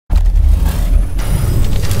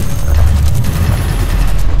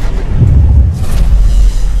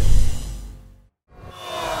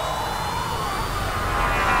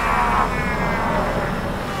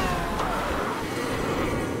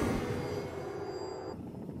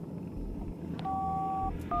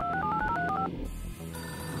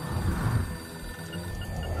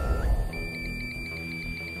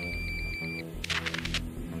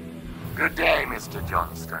Good day, Mr.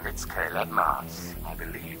 Johnston. It's Caleb Mars. I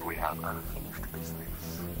believe we have unfinished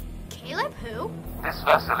business. Caleb who? This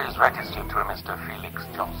vessel is registered to a Mr. Felix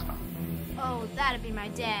Johnston. Oh, that'd be my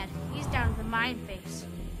dad. He's down at the mine face.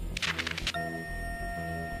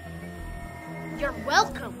 You're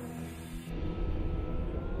welcome.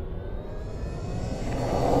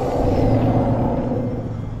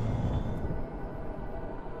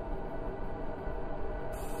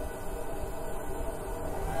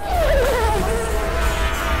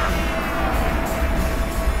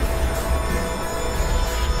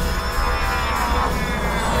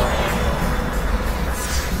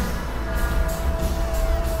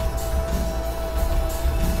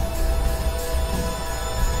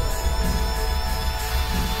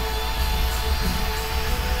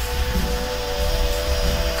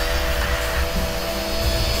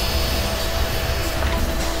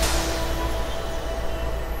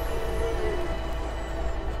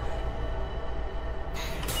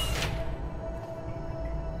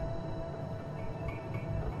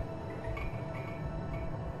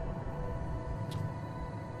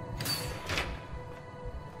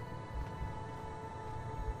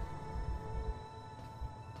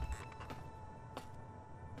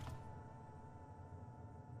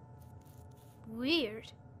 Weird.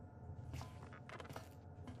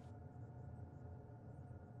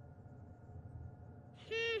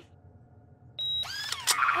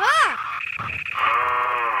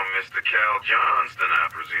 Mr. Cal Johnston, I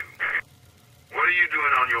presume. What are you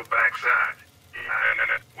doing on your backside?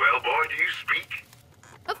 Well, boy, do you speak?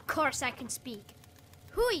 Of course I can speak.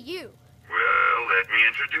 Who are you? Well, let me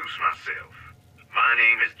introduce myself. My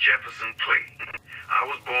name is Jefferson Clay. I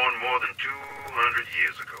was born more than 200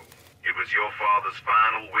 years ago. It was your father's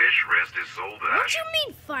final wish, rest his soul, that What do you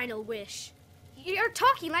mean, final wish? You're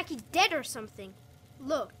talking like he's dead or something.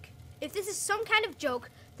 Look, if this is some kind of joke,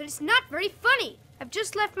 then it's not very funny. I've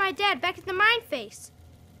just left my dad back at the mine face.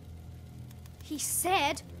 He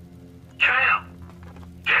said... Cal!